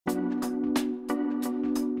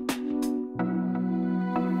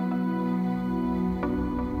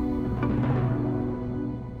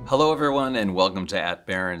Hello, everyone, and welcome to At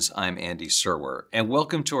Barrons. I'm Andy Serwer, and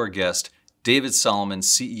welcome to our guest, David Solomon,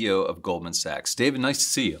 CEO of Goldman Sachs. David, nice to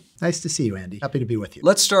see you. Nice to see you, Andy. Happy to be with you.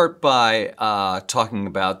 Let's start by talking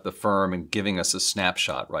about the firm and giving us a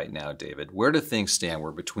snapshot right now, David. Where do things stand?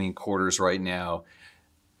 We're between quarters right now.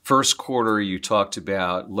 First quarter, you talked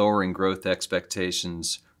about lowering growth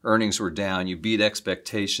expectations. Earnings were down. You beat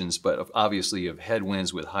expectations, but obviously you have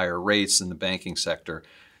headwinds with higher rates in the banking sector.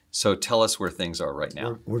 So tell us where things are right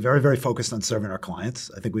now. We're very, very focused on serving our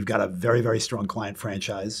clients. I think we've got a very, very strong client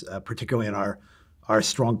franchise, particularly in our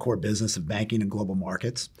strong core business of banking and global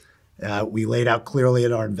markets. We laid out clearly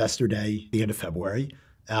at our Investor Day at the end of February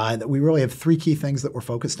that we really have three key things that we're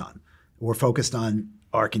focused on. We're focused on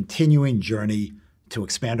our continuing journey to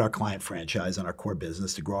expand our client franchise on our core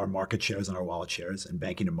business, to grow our market shares and our wallet shares in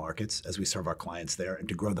banking and markets as we serve our clients there, and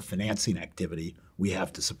to grow the financing activity we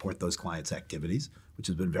have to support those clients' activities, which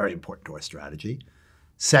has been very important to our strategy.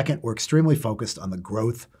 Second, we're extremely focused on the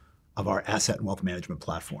growth of our asset and wealth management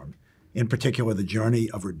platform, in particular the journey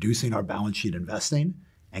of reducing our balance sheet investing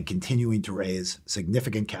and continuing to raise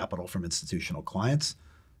significant capital from institutional clients.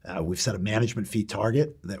 We've set a management fee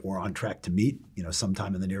target that we're on track to meet,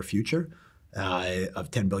 sometime in the near future,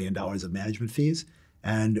 of $10 billion of management fees.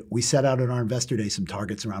 And we set out in our Investor Day some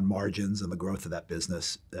targets around margins and the growth of that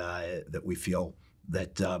business that we feel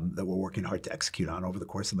that we're working hard to execute on over the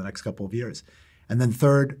course of the next couple of years. And then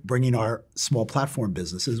third, bringing our small platform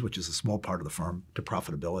businesses, which is a small part of the firm, to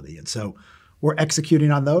profitability. And so we're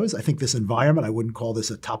executing on those. I think this environment, I wouldn't call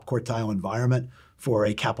this a top quartile environment for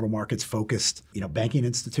a capital markets focused, banking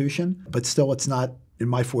institution, but still it's not. In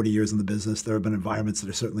my 40 years in the business, there have been environments that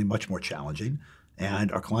are certainly much more challenging.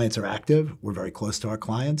 And our clients are active. We're very close to our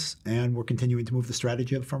clients, and we're continuing to move the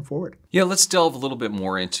strategy of the firm forward. Yeah, let's delve a little bit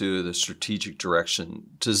more into the strategic direction.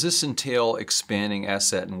 Does this entail expanding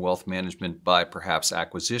asset and wealth management by perhaps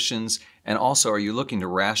acquisitions? And also, are you looking to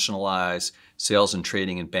rationalize sales and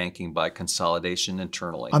trading and banking by consolidation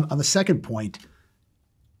internally? On the second point,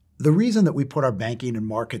 the reason that we put our banking and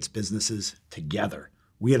markets businesses together,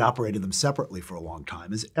 we had operated them separately for a long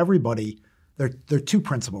time, is there are two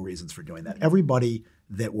principal reasons for doing that. Everybody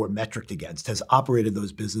that we're metriced against has operated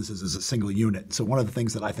those businesses as a single unit. So one of the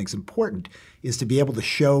things that I think is important is to be able to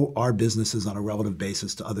show our businesses on a relative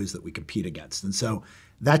basis to others that we compete against. And so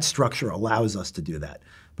that structure allows us to do that.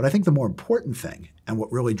 But I think the more important thing, and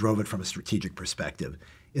what really drove it from a strategic perspective,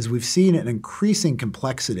 is we've seen an increasing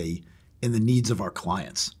complexity in the needs of our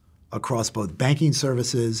clients across both banking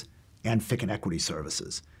services and FICC and equity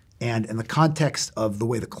services. And in the context of the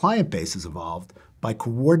way the client base has evolved, by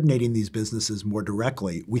coordinating these businesses more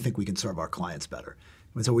directly, we think we can serve our clients better.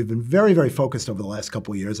 And so we've been very, very focused over the last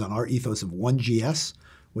couple of years on our ethos of One GS,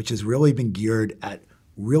 which has really been geared at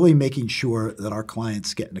really making sure that our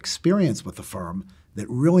clients get an experience with the firm that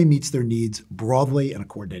really meets their needs broadly in a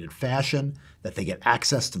coordinated fashion, that they get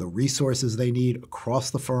access to the resources they need across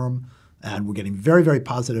the firm. And we're getting very, very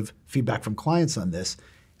positive feedback from clients on this.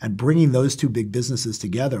 And bringing those two big businesses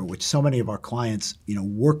together, which so many of our clients,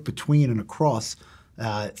 work between and across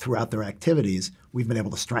throughout their activities, we've been able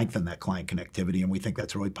to strengthen that client connectivity, and we think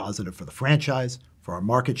that's really positive for the franchise, for our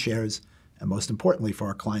market shares, and most importantly, for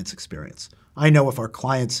our clients' experience. I know if our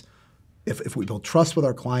clients, if we build trust with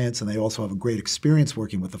our clients and they also have a great experience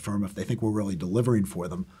working with the firm, if they think we're really delivering for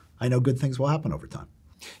them, I know good things will happen over time.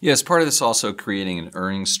 Yeah, is part of this also creating an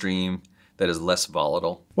earnings stream that is less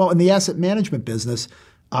volatile? Well, in the asset management business,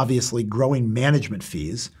 obviously, growing management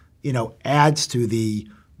fees, adds to the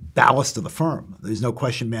ballast of the firm. There's no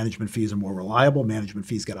question management fees are more reliable. Management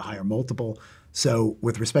fees get a higher multiple. So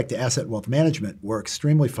with respect to asset and wealth management, we're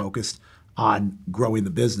extremely focused on growing the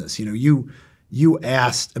business. You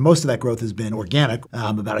asked, and most of that growth has been organic.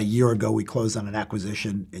 About a year ago, we closed on an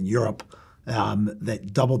acquisition in Europe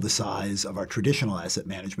that doubled the size of our traditional asset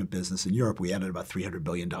management business in Europe. We added about $300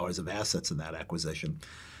 billion of assets in that acquisition.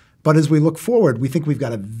 But as we look forward, we think we've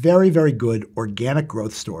got a very, very good organic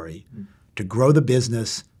growth story to grow the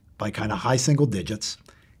business by kind of high single digits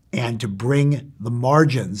and to bring the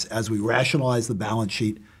margins as we rationalize the balance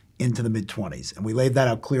sheet into the mid-20s. And we laid that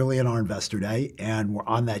out clearly in our Investor Day, and we're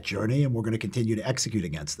on that journey, and we're going to continue to execute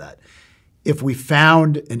against that. If we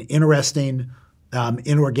found an interesting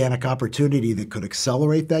inorganic opportunity that could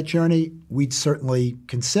accelerate that journey, we'd certainly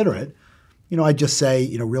consider it. I'd just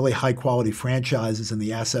say, really high-quality franchises in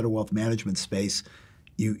the asset or wealth management space,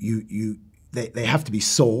 they have to be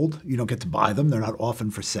sold. You don't get to buy them. They're not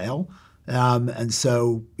often for sale. And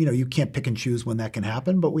so, you can't pick and choose when that can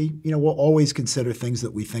happen. But we'll always consider things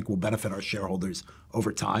that we think will benefit our shareholders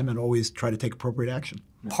over time and always try to take appropriate action.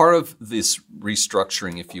 Part of this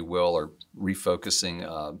restructuring, if you will, or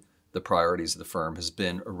refocusing the priorities of the firm has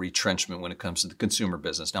been a retrenchment when it comes to the consumer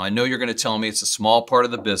business. Now, I know you're going to tell me it's a small part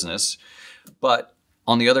of the business, but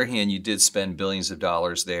on the other hand, you did spend billions of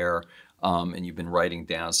dollars there, and you've been writing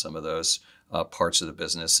down some of those parts of the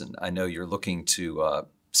business. And I know you're looking to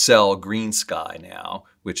sell Green Sky now,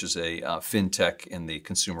 which is a fintech in the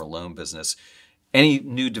consumer loan business. Any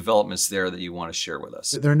new developments there that you want to share with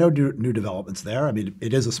us? There are no new developments there. I mean,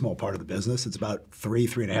 it is a small part of the business. It's about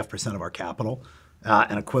 3.5% of our capital,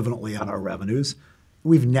 and equivalently on our revenues.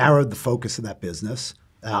 We've narrowed the focus of that business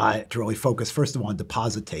to really focus, first of all, on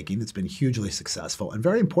deposit taking. It's been hugely successful and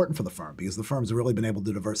very important for the firm because the firm's really been able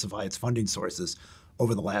to diversify its funding sources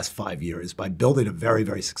over the last 5 years by building a very,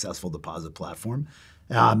 very successful deposit platform.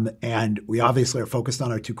 And we obviously are focused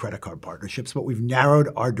on our 2 credit card partnerships, but we've narrowed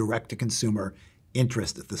our direct-to-consumer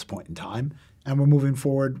interest at this point in time. And we're moving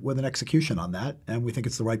forward with an execution on that. And we think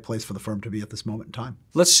it's the right place for the firm to be at this moment in time.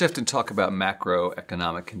 Let's shift and talk about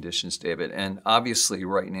macroeconomic conditions, David. And obviously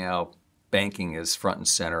right now, banking is front and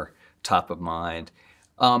center, top of mind.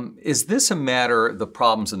 Is this a matter, the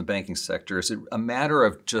problems in the banking sector, is it a matter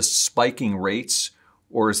of just spiking rates,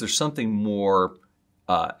 or is there something more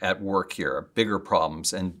at work here, bigger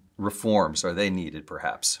problems and reforms? Are they needed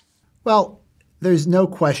perhaps? Well, there's no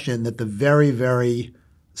question that the very, very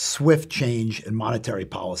swift change in monetary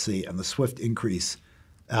policy and the swift increase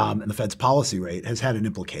in the Fed's policy rate has had an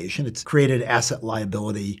implication. It's created asset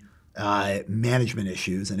liability management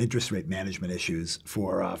issues and interest rate management issues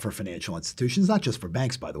for financial institutions, not just for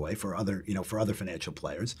banks, by the way, for other financial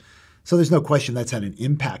players. So there's no question that's had an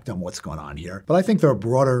impact on what's going on here. But I think there are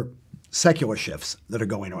broader secular shifts that are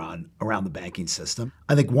going around the banking system.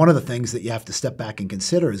 I think one of the things that you have to step back and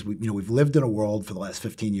consider is we've lived in a world for the last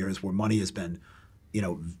 15 years where monetary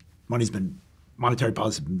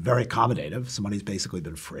policy has been very accommodative, so money's basically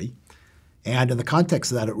been free. And in the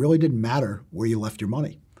context of that, it really didn't matter where you left your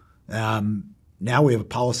money. Now we have a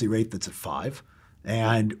policy rate that's at 5,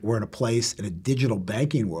 and we're in a place in a digital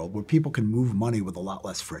banking world where people can move money with a lot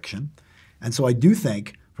less friction. And so I do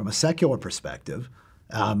think from a secular perspective,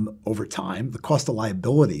 over time, the cost of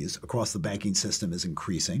liabilities across the banking system is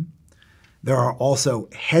increasing. There are also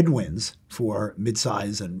headwinds for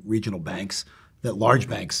mid-size and regional banks that large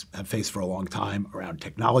banks have faced for a long time around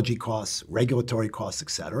technology costs, regulatory costs, et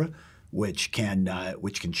cetera, which can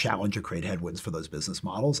challenge or create headwinds for those business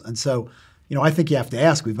models. And so, I think you have to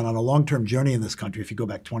ask, we've been on a long-term journey in this country. If you go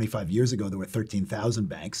back 25 years ago, there were 13,000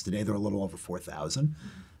 banks. Today, there are a little over 4,000.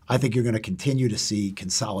 I think you're going to continue to see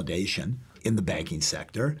consolidation in the banking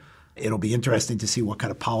sector. It'll be interesting to see what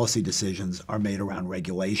kind of policy decisions are made around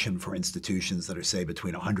regulation for institutions that are, say,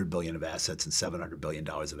 between $100 billion of assets and $700 billion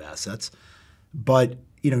of assets. But,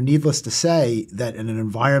 needless to say that in an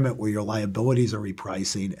environment where your liabilities are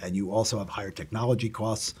repricing and you also have higher technology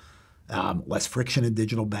costs, less friction in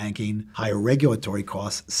digital banking, higher regulatory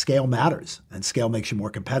costs, scale matters, and scale makes you more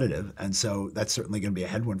competitive. And so that's certainly going to be a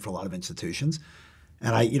headwind for a lot of institutions.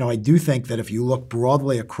 And I do think that if you look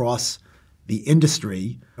broadly across the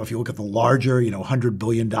industry, if you look at the larger, $100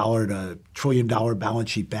 billion to $1 trillion balance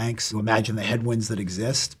sheet banks, you imagine the headwinds that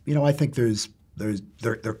exist. I think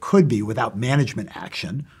there could be, without management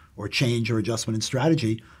action or change or adjustment in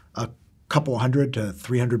strategy, a couple 100 to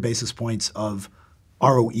 300 basis points of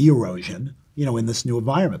ROE erosion, in this new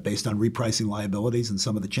environment based on repricing liabilities and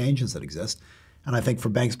some of the changes that exist. And I think for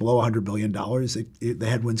banks below $100 billion, the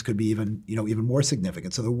headwinds could be even more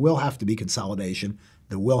significant. So there will have to be consolidation.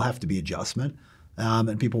 There will have to be adjustment.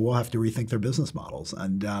 And people will have to rethink their business models.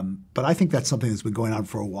 But I think that's something that's been going on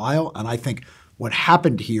for a while. And I think what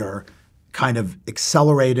happened here kind of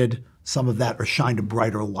accelerated some of that or shined a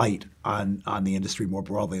brighter light on the industry more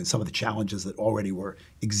broadly and some of the challenges that already were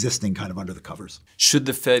existing kind of under the covers. Should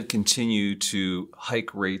the Fed continue to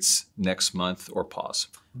hike rates next month or pause?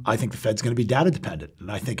 I think the Fed's going to be data dependent. And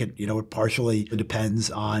I think it partially depends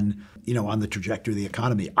on the trajectory of the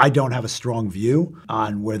economy. I don't have a strong view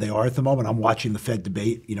on where they are at the moment. I'm watching the Fed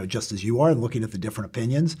debate, just as you are, and looking at the different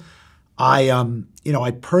opinions.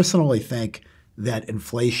 I personally think that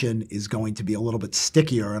inflation is going to be a little bit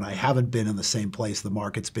stickier, and I haven't been in the same place the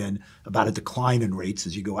market's been about a decline in rates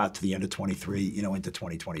as you go out to the end of 23, into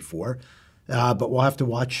 2024. But we'll have to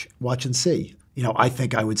watch and see. I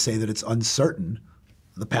think I would say that it's uncertain,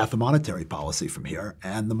 the path of monetary policy from here,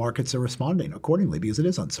 and the markets are responding accordingly because it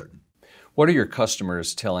is uncertain. What are your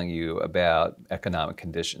customers telling you about economic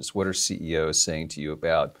conditions? What are CEOs saying to you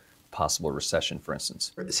about possible recession, for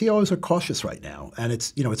instance? CEOs are cautious right now, and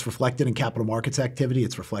it's reflected in capital markets activity.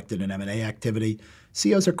 It's reflected in M&A activity.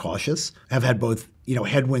 CEOs are cautious, have had both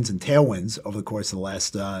headwinds and tailwinds over the course of the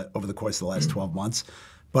last 12 months.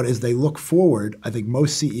 But as they look forward, I think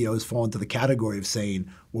most CEOs fall into the category of saying,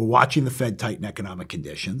 we're watching the Fed tighten economic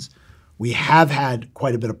conditions. We have had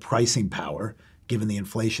quite a bit of pricing power given the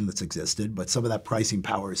inflation that's existed, but some of that pricing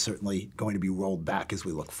power is certainly going to be rolled back as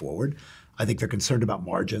we look forward. I think they're concerned about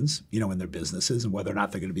margins, in their businesses and whether or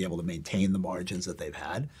not they're going to be able to maintain the margins that they've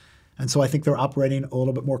had. And so I think they're operating a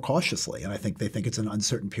little bit more cautiously. And I think they think it's an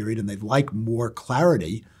uncertain period and they'd like more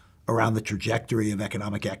clarity around the trajectory of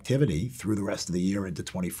economic activity through the rest of the year into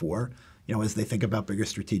 24, as they think about bigger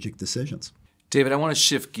strategic decisions. David, I want to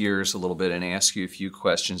shift gears a little bit and ask you a few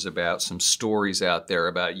questions about some stories out there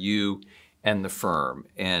about you and the firm.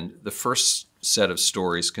 And the first set of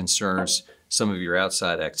stories concerns some of your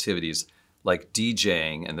outside activities, like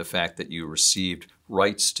DJing and the fact that you received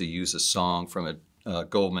rights to use a song from a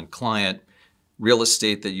Goldman client, real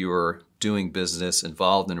estate that you were doing business,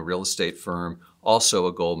 involved in a real estate firm, also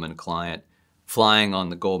a Goldman client, flying on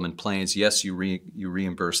the Goldman planes. Yes, you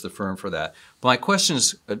reimburse the firm for that. But my question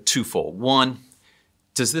is twofold. One,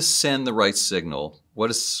 does this send the right signal?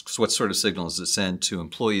 What sort of signal does it send to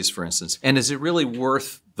employees, for instance? And is it really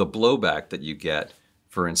worth the blowback that you get,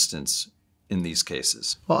 for instance, in these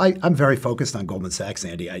cases? Well, I'm very focused on Goldman Sachs,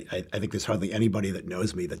 Andy. I think there's hardly anybody that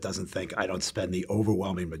knows me that doesn't think I don't spend the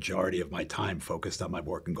overwhelming majority of my time focused on my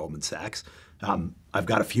work in Goldman Sachs. I've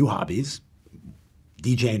got a few hobbies.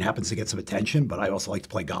 DJing happens to get some attention, but I also like to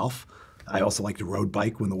play golf. I also like to road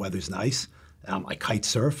bike when the weather's nice. I kite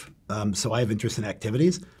surf. So I have interest in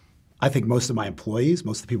activities. I think most of my employees,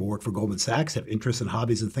 most of the people who work for Goldman Sachs have interests and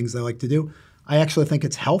hobbies and things they like to do. I actually think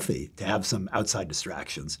it's healthy to have some outside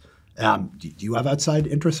distractions. Do you have outside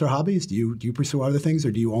interests or hobbies? Do you pursue other things, or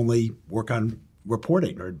do you only work on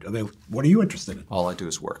reporting? Or what are you interested in? All I do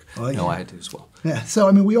is work. No, I do as well. Yeah. So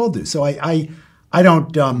we all do. So I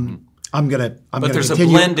don't. I'm gonna. But there's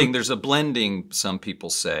continue. a blending. There's a blending. Some people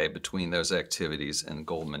say between those activities and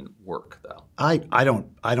Goldman work, though. I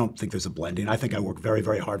don't think there's a blending. I think I work very,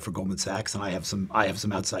 very hard for Goldman Sachs, and I have some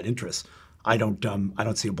outside interests. I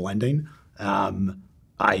don't see a blending.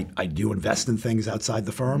 I do invest in things outside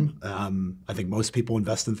the firm. I think most people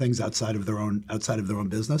invest in things outside of their own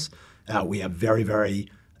business. We have very, very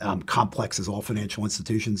complex, as all financial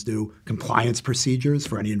institutions do, compliance procedures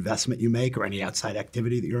for any investment you make or any outside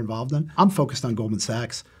activity that you're involved in. I'm focused on Goldman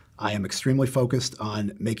Sachs. I am extremely focused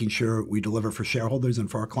on making sure we deliver for shareholders and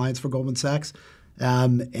for our clients for Goldman Sachs.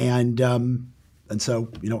 And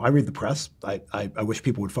so, I read the press. I wish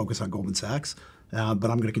people would focus on Goldman Sachs. But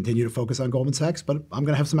I'm going to continue to focus on Goldman Sachs, but I'm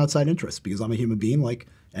going to have some outside interests because I'm a human being like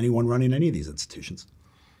anyone running any of these institutions.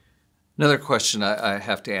 Another question I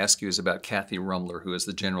have to ask you is about Kathy Rumler, who is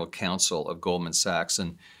the general counsel of Goldman Sachs.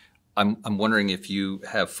 And I'm wondering if you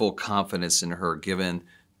have full confidence in her, given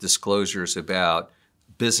disclosures about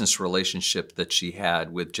business relationship that she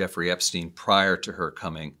had with Jeffrey Epstein prior to her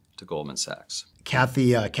coming to Goldman Sachs.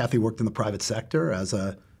 Kathy worked in the private sector as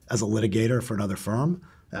a litigator for another firm.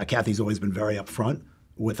 Kathy's always been very upfront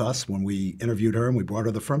with us when we interviewed her and we brought her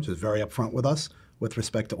to the firm. She was very upfront with us with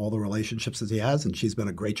respect to all the relationships that he has, and she's been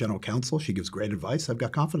a great general counsel. She gives great advice. I've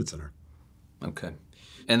got confidence in her. Okay.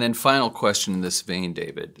 And then final question in this vein,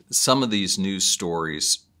 David. Some of these news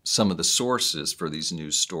stories, some of the sources for these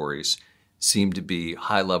news stories seem to be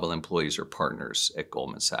high-level employees or partners at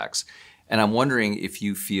Goldman Sachs. And I'm wondering if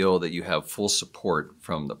you feel that you have full support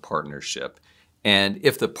from the partnership. And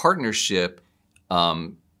if the partnership,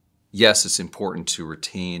 yes, it's important to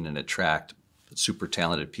retain and attract super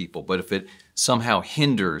talented people, but if it somehow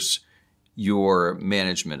hinders your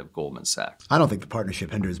management of Goldman Sachs? I don't think the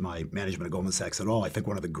partnership hinders my management of Goldman Sachs at all. I think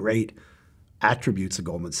one of the great attributes of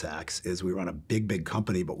Goldman Sachs is we run a big, big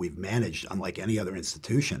company, but we've managed, unlike any other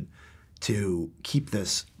institution, to keep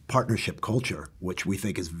this partnership culture, which we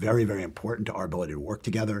think is very, very important to our ability to work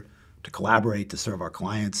together, to collaborate, to serve our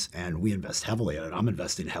clients, and we invest heavily in it. I'm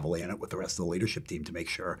investing heavily in it with the rest of the leadership team to make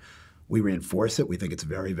sure we reinforce it. We think it's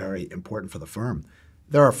very, very important for the firm.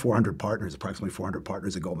 There are 400 partners, approximately 400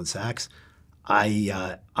 partners at Goldman Sachs.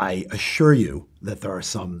 I assure you that there are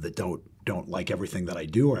some that don't like everything that I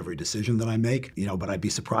do or every decision that I make, but I'd be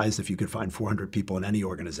surprised if you could find 400 people in any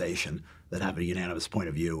organization that have a unanimous point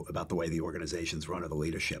of view about the way the organization's run or the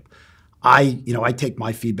leadership. I take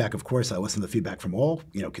my feedback, of course. I listen to the feedback from all,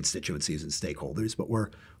 constituencies and stakeholders, but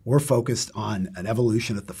we're focused on an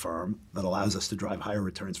evolution at the firm that allows us to drive higher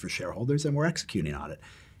returns for shareholders, and we're executing on it.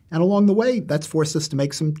 And along the way, that's forced us to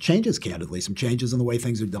make some changes, candidly, some changes in the way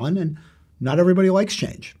things are done, and not everybody likes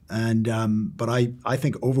change. And but I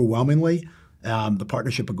think overwhelmingly, the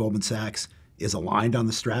partnership of Goldman Sachs is aligned on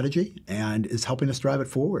the strategy and is helping us drive it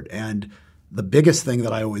forward. And The biggest thing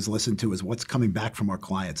that I always listen to is what's coming back from our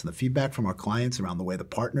clients. And the feedback from our clients around the way the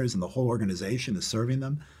partners and the whole organization is serving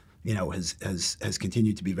them, has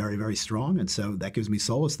continued to be very, very strong. And so that gives me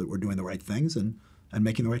solace that we're doing the right things and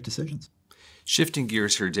making the right decisions. Shifting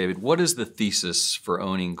gears here, David, what is the thesis for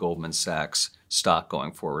owning Goldman Sachs stock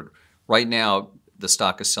going forward? Right now, the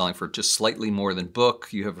stock is selling for just slightly more than book.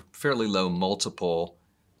 You have a fairly low multiple,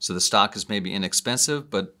 so the stock is maybe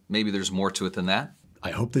inexpensive, but maybe there's more to it than that.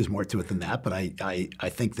 I hope there's more to it than that, but I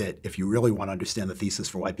think that if you really want to understand the thesis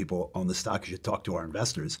for why people own the stock, you should talk to our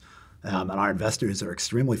investors. And our investors are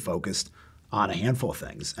extremely focused on a handful of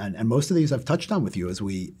things. And most of these I've touched on with you as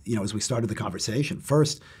we started the conversation.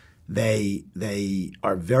 First, they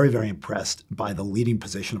are very, very impressed by the leading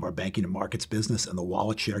position of our banking and markets business and the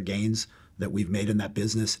wallet share gains that we've made in that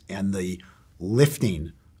business and the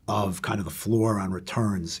lifting of kind of the floor on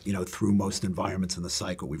returns, through most environments in the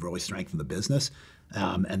cycle. We've really strengthened the business,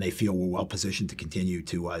 and they feel we're well positioned to continue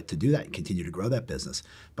to do that and continue to grow that business.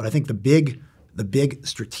 But I think the big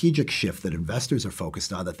strategic shift that investors are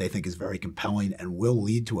focused on that they think is very compelling and will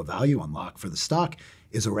lead to a value unlock for the stock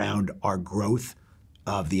is around our growth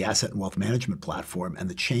of the asset and wealth management platform and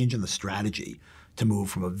the change in the strategy to move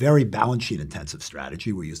from a very balance sheet intensive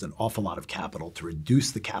strategy. We used an awful lot of capital to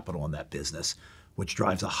reduce the capital in that business, which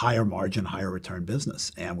drives a higher margin, higher return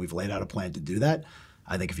business. And we've laid out a plan to do that.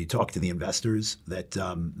 I think if you talk to the investors that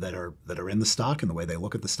are in the stock and the way they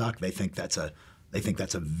look at the stock, they think that's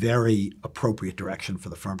a very appropriate direction for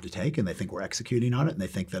the firm to take, and they think we're executing on it, and they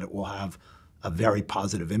think that it will have a very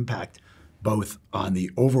positive impact both on the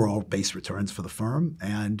overall base returns for the firm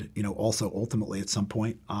and also ultimately at some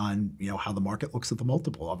point on how the market looks at the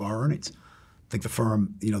multiple of our earnings. I think the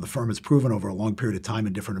firm has proven over a long period of time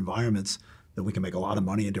in different environments that we can make a lot of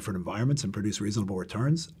money in different environments and produce reasonable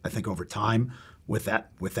returns. I think over time, with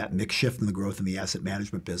that mix shift in the growth in the asset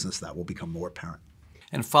management business, that will become more apparent.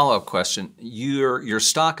 And follow-up question, your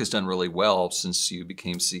stock has done really well since you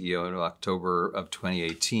became CEO in October of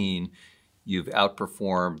 2018. You've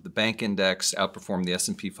outperformed the bank index, outperformed the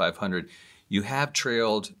S&P 500. You have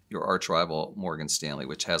trailed your arch rival, Morgan Stanley,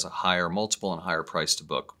 which has a higher multiple and higher price to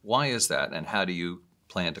book. Why is that, and how do you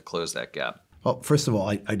plan to close that gap? Well, first of all,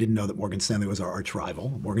 I didn't know that Morgan Stanley was our arch rival.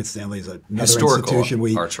 Morgan Stanley is another historical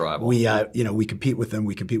institution. Arch rival. We compete with them.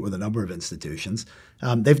 We compete with a number of institutions.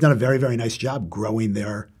 They've done a very, very nice job growing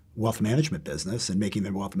their wealth management business and making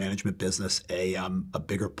their wealth management business a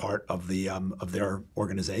bigger part of their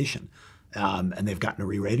organization. And they've gotten a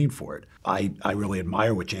re-rating for it. I really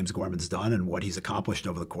admire what James Gorman's done and what he's accomplished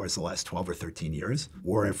over the course of the last 12 or 13 years.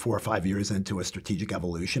 We're 4 or 5 years into a strategic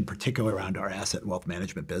evolution, particularly around our asset and wealth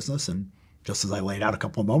management business. And just as I laid out a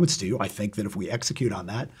couple of moments to you, I think that if we execute on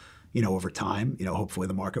that, over time, hopefully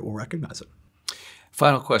the market will recognize it.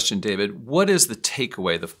 Final question, David. What is the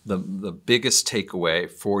takeaway, the biggest takeaway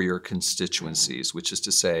for your constituencies, which is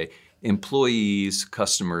to say employees,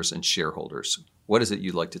 customers, and shareholders? What is it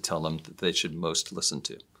you'd like to tell them that they should most listen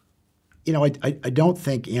to? I don't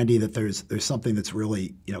think, Andy, that there's something that's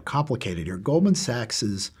really complicated here. Goldman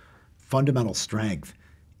Sachs's fundamental strength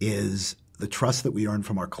is the trust that we earn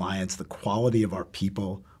from our clients, the quality of our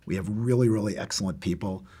people. We have really, really excellent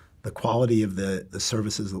people. The quality of the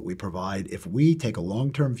services that we provide. If we take a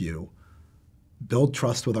long-term view, build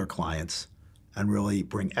trust with our clients, and really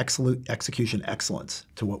bring execution excellence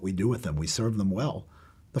to what we do with them, we serve them well,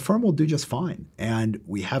 the firm will do just fine. And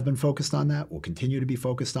we have been focused on that. We'll continue to be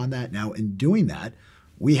focused on that. Now, in doing that,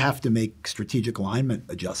 we have to make strategic alignment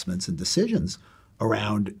adjustments and decisions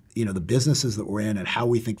around the businesses that we're in and how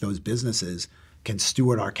we think those businesses can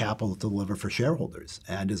steward our capital to deliver for shareholders.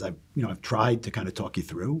 And as I've tried to kind of talk you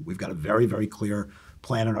through, we've got a very, very clear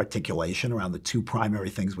plan and articulation around the 2 primary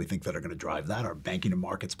things we think that are going to drive that: our banking and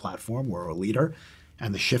markets platform, where we're a leader,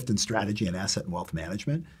 and the shift in strategy and asset and wealth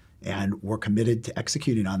management. And we're committed to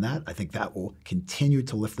executing on that. I think that will continue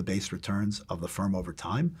to lift the base returns of the firm over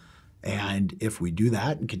time. And if we do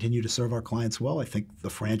that and continue to serve our clients well, I think the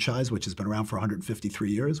franchise, which has been around for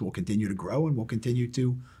 153 years, will continue to grow and will continue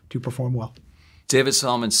to perform well. David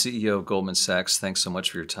Solomon, CEO of Goldman Sachs, thanks so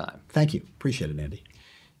much for your time. Thank you. Appreciate it, Andy.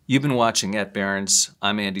 You've been watching at Barrons.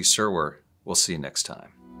 I'm Andy Serwer. We'll see you next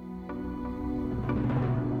time.